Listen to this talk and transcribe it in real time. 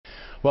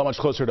Well, much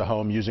closer to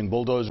home, using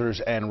bulldozers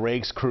and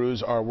rakes,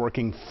 crews are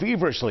working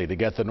feverishly to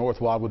get the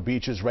North Wildwood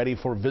beaches ready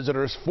for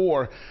visitors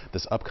for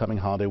this upcoming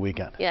holiday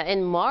weekend. Yeah,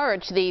 in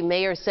March, the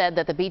mayor said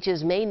that the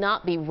beaches may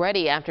not be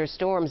ready after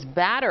storms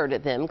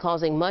battered them,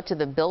 causing much of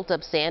the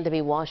built-up sand to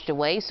be washed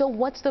away. So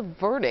what's the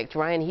verdict?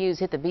 Ryan Hughes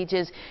hit the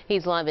beaches.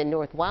 He's live in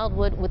North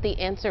Wildwood with the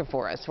answer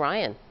for us.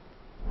 Ryan.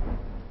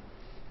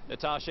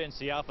 Natasha and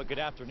Siafa, good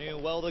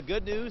afternoon. Well, the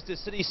good news, the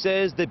city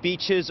says the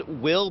beaches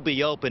will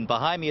be open.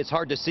 Behind me, it's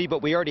hard to see,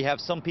 but we already have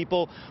some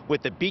people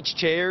with the beach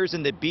chairs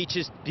and the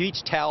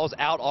beach towels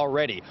out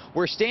already.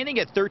 We're standing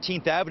at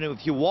 13th Avenue.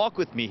 If you walk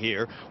with me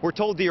here, we're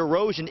told the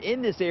erosion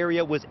in this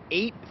area was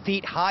 8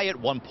 feet high at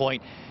one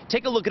point.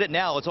 Take a look at it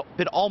now. It's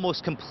been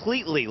almost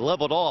completely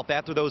leveled off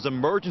after those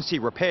emergency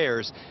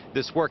repairs.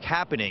 This work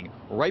happening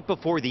right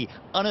before the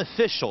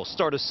unofficial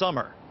start of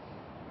summer.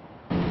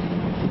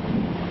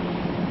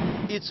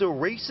 It's a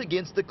race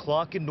against the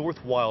clock in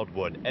North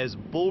Wildwood as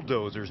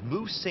bulldozers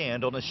move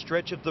sand on a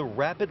stretch of the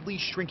rapidly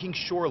shrinking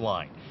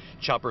shoreline.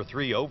 Chopper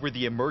 3 over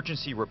the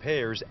emergency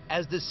repairs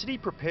as the city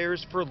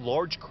prepares for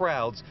large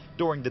crowds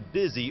during the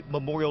busy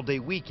Memorial Day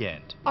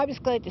weekend. I was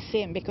glad to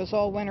see him because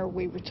all winter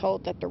we were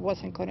told that there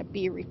wasn't going to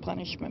be a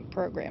replenishment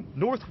program.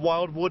 North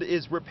Wildwood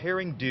is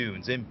repairing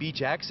dunes and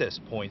beach access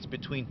points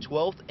between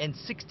 12th and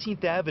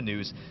 16th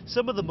Avenues,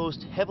 some of the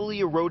most heavily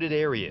eroded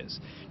areas.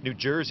 New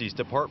Jersey's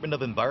Department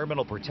of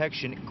Environmental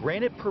Protection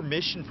granted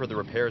permission for the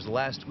repairs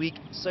last week,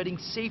 citing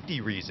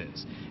safety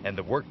reasons, and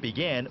the work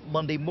began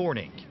Monday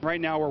morning. Right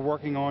now we're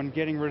working on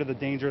getting rid of the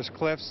dangerous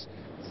cliffs.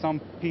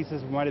 Some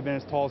pieces might have been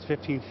as tall as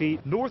 15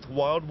 feet. North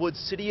Wildwood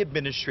City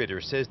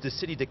Administrator says the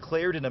city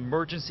declared an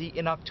emergency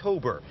in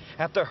October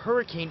after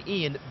Hurricane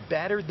Ian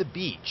battered the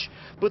beach.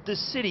 But the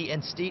city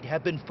and state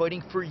have been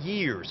fighting for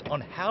years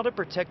on how to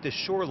protect the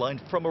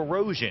shoreline from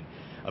erosion,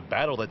 a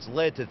battle that's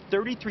led to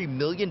 $33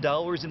 million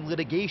in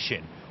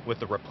litigation, with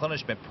the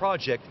replenishment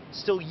project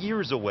still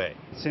years away.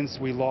 Since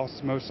we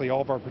lost mostly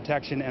all of our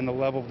protection and the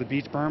level of the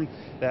beach berm,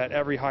 that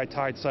every high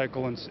tide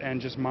cycle and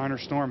just minor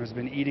storm has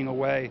been eating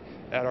away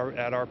at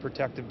our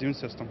protective dune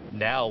system.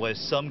 Now, as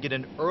some get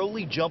an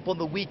early jump on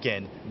the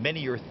weekend,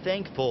 many are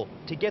thankful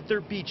to get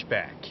their beach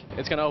back.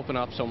 It's going to open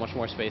up so much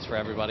more space for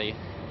everybody,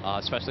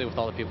 especially with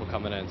all the people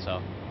coming in,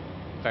 so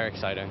very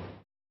exciting.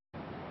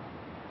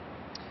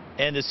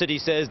 And the city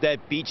says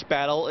that beach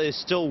battle is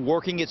still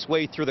working its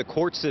way through the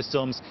court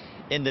systems.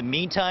 In the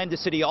meantime, the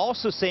city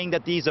also saying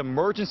that these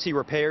emergency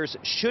repairs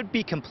should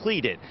be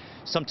completed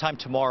sometime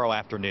tomorrow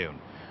afternoon.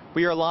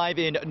 We are live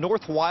in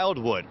North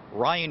Wildwood.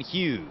 Ryan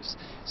Hughes.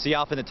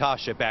 Siafa and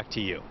Natasha, back to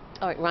you.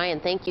 All right, Ryan,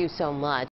 thank you so much.